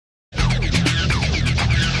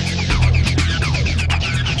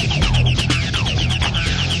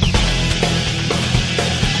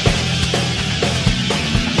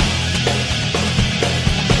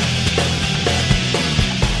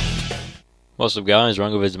What's up guys,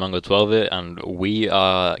 RangoVidsMango12 here, and we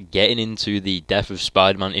are getting into the Death of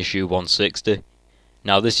Spider-Man issue 160.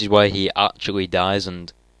 Now this is where he actually dies,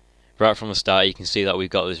 and right from the start you can see that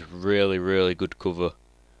we've got this really good cover.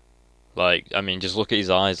 Like, I mean, just look at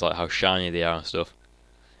his eyes, like how shiny they are and stuff.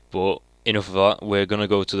 But enough of that, we're gonna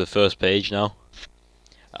go to the first page now.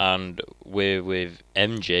 And we're with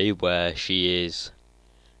MJ, where she is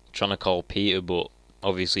trying to call Peter, but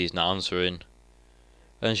obviously he's not answering.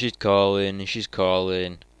 And she's calling,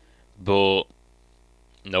 but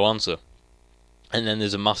no answer. And then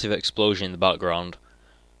there's a massive explosion in the background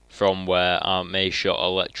from where Aunt May shot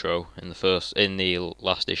Electro in the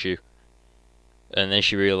last issue. And then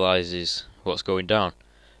she realizes what's going down.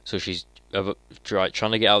 So she's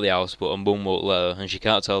trying to get out of the house, but her mum won't let her, and she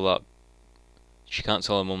can't tell her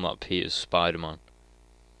mum that Peter's Spider-Man.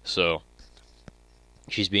 So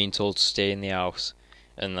she's being told to stay in the house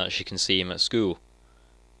and that she can see him at school.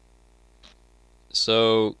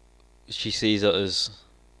 So she sees that there's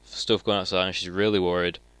stuff going outside and she's really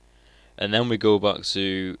worried. And then we go back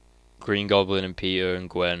to Green Goblin and Peter and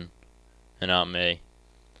Gwen and Aunt May.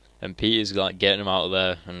 And Peter's like getting them out of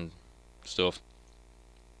there and stuff.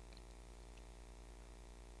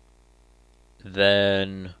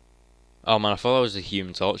 Then, oh man, I thought that was the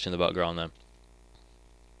Human Torch in the background then.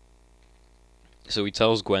 So he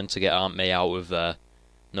tells Gwen to get Aunt May out of there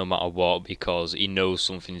no matter what, because he knows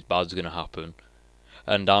something bad's going to happen.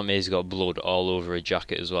 And Aunt May's got blood all over her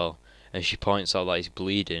jacket as well, and she points out that he's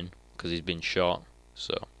bleeding because he's been shot.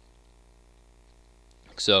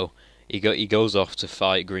 So he goes off to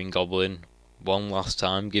fight Green Goblin one last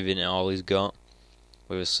time, giving it all he's got,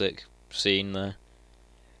 with a sick scene there.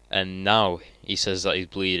 And now he says that he's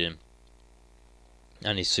bleeding,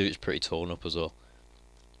 and his suit's pretty torn up as well.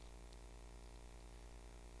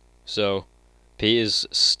 So Peter's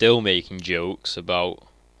still making jokes about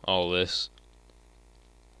all this.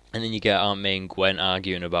 And then you get Aunt May and Gwen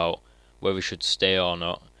arguing about whether we should stay or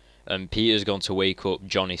not. And Peter's going to wake up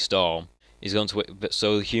Johnny Storm. He's going to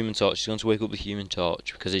so the Human Torch is going to wake up the Human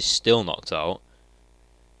Torch because he's still knocked out.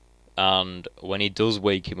 And when he does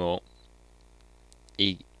wake him up,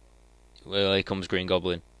 here comes Green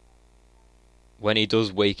Goblin. When he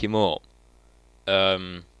does wake him up,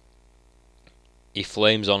 he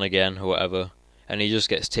flames on again or whatever, and he just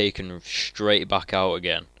gets taken straight back out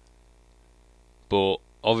again. But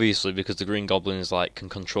obviously, because the Green Goblin is can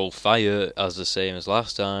control fire as the same as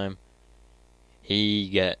last time, he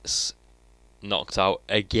gets knocked out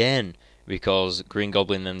again, because Green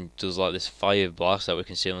Goblin then does this fire blast that we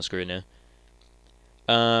can see on the screen here,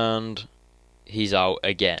 and he's out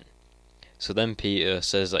again. So then Peter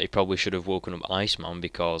says that he probably should have woken up Iceman,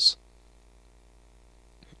 because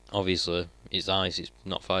obviously it's ice, it's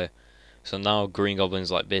not fire. So now Green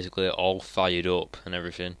Goblin's basically all fired up and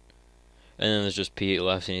everything. And then there's just Peter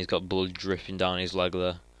left, and he's got blood dripping down his leg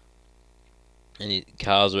there. And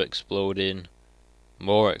cars are exploding.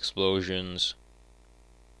 More explosions.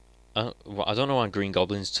 I don't know why Green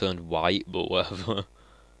Goblin's turned white, but whatever.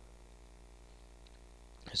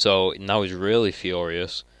 So now he's really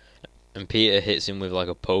furious. And Peter hits him with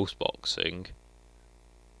a post box thing.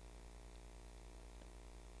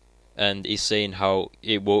 And he's saying how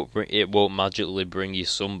it won't magically bring your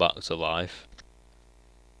son back to life.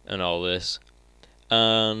 And all this,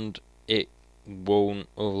 and it won't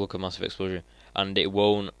overlook a massive explosion, and it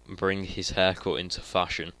won't bring his haircut into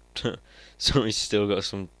fashion. So he's still got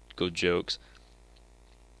some good jokes.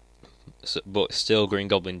 But still, Green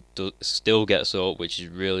Goblin still gets up, which is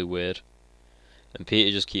really weird. And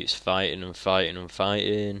Peter just keeps fighting and fighting and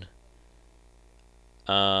fighting.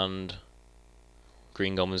 And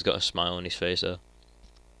Green Goblin's got a smile on his face there.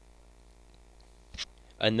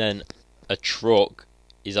 And then a truck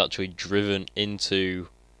is actually driven into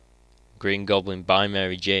Green Goblin by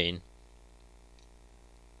Mary Jane.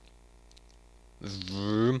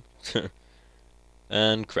 Vroom.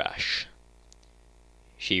 And crash.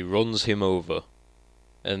 She runs him over,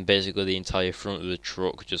 and basically the entire front of the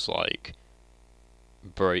truck just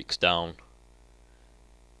breaks down.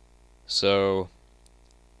 So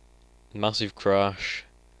massive crash,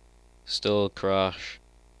 still a crash,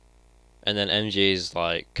 and then MJ's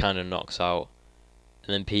kind of knocks out.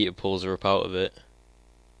 And then Peter pulls her up out of it.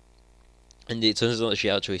 And it turns out that she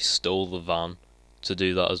actually stole the van to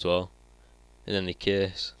do that as well. And then they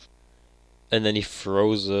kiss. And then he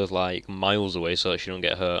throws her miles away so that she don't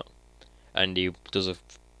get hurt. And he does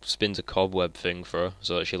spins a cobweb thing for her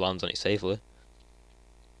so that she lands on it safely.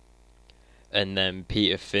 And then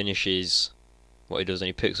Peter finishes what he does, and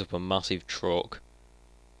he picks up a massive truck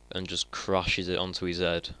and just crashes it onto his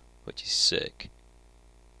head, which is sick.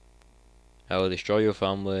 I will destroy your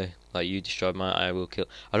family, like you destroyed mine, I will kill.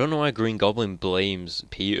 I don't know why Green Goblin blames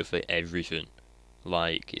Peter for everything.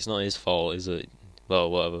 Like, it's not his fault, is it?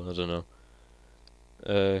 Well, whatever, I don't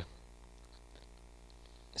know.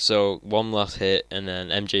 So, one last hit, and then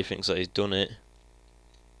MJ thinks that he's done it.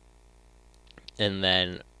 And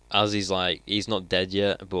then, as he's like, he's not dead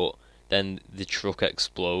yet, but then the truck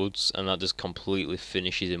explodes, and that just completely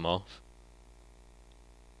finishes him off.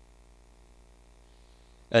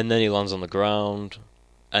 And then he lands on the ground,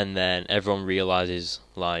 and then everyone realizes,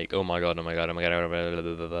 like, oh my god, oh my god, oh my god, oh my god, blah,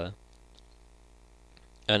 blah, blah, blah.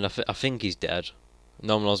 And I think he's dead.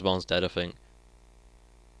 Norman Osborn's dead, I think.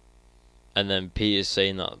 And then Peter's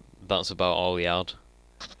saying that that's about all he had.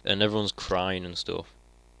 And everyone's crying and stuff.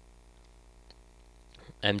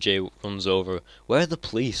 MJ runs over. Where are the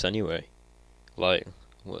police anyway? Like,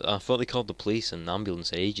 I thought they called the police and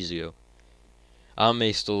ambulance ages ago. Aunt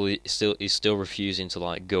May is still refusing to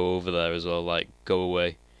like go over there as well, like go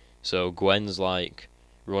away. So Gwen's like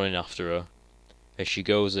running after her, and she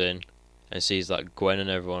goes in and sees that Gwen and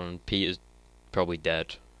everyone and Peter's probably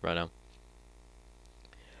dead right now.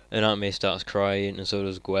 And Aunt May starts crying, and so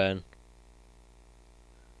does Gwen.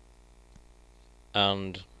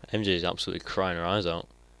 And MJ's absolutely crying her eyes out.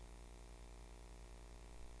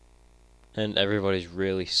 And everybody's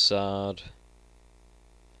really sad.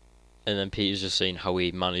 And then Peter's just saying how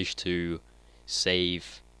he managed to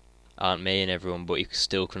save Aunt May and everyone, but he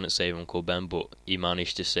still couldn't save Uncle Ben, but he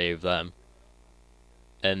managed to save them.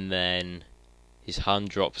 And then his hand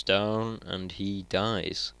drops down and he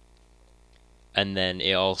dies. And then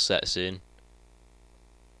it all sets in.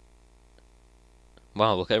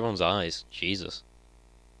 Wow, look at everyone's eyes. Jesus.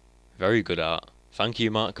 Very good art. Thank you,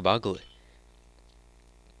 Mark Bagley.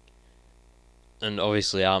 And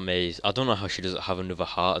obviously Aunt May, I don't know how she doesn't have another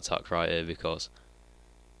heart attack right here, because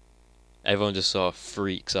everyone just sort of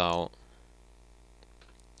freaks out.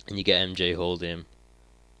 And you get MJ holding him.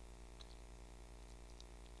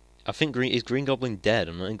 I think is Green Goblin dead?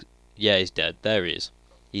 Yeah, he's dead. There he is.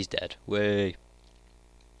 He's dead. Way.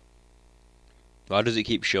 Why does it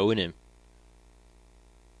keep showing him?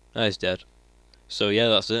 Oh, he's dead. So yeah,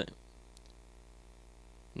 that's it.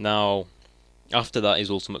 Now, after that is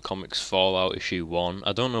Ultimate Comics Fallout issue 1.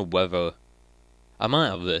 I don't know whether I might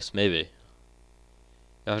have this, maybe.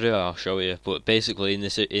 I'll show you. But basically,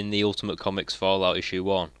 in the Ultimate Comics Fallout issue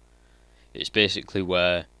 1, it's basically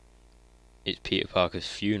where it's Peter Parker's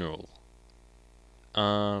funeral,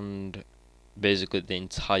 and basically the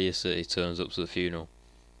entire city turns up to the funeral.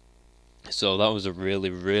 So that was a really,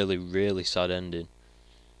 really, really sad ending.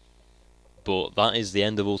 But that is the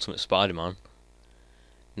end of Ultimate Spider-Man.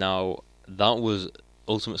 Now,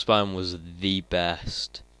 Ultimate Spider-Man was the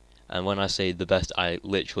best, and when I say the best, I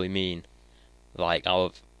literally mean, like, out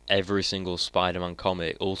of every single Spider-Man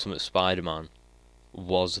comic, Ultimate Spider-Man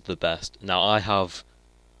was the best. Now, I have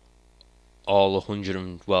I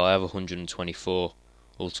have 124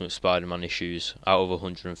 Ultimate Spider-Man issues out of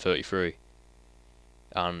 133,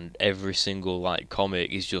 and every single like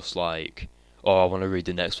comic is just like, oh, I want to read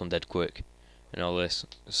the next one dead quick, and all this.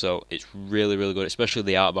 So it's really, really good, especially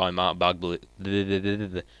the art by Mark Bagley.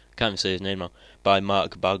 Can't even say his name now. By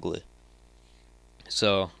Mark Bagley.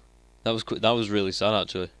 So that was really sad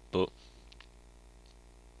actually, but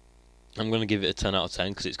I'm gonna give it a 10 out of 10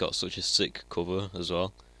 because it's got such a sick cover as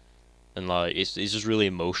well, and like it's just really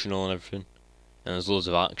emotional and everything, and there's loads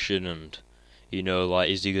of action, and like,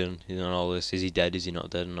 is he gonna, all this, is he dead, is he not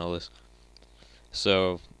dead, and all this.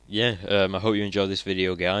 So yeah, I hope you enjoyed this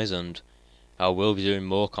video, guys, and I will be doing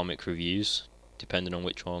more comic reviews depending on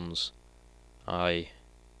which ones I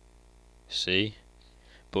see.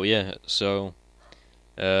 But yeah, so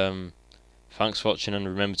thanks for watching, and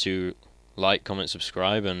remember to like, comment,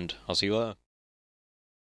 subscribe, and I'll see you later.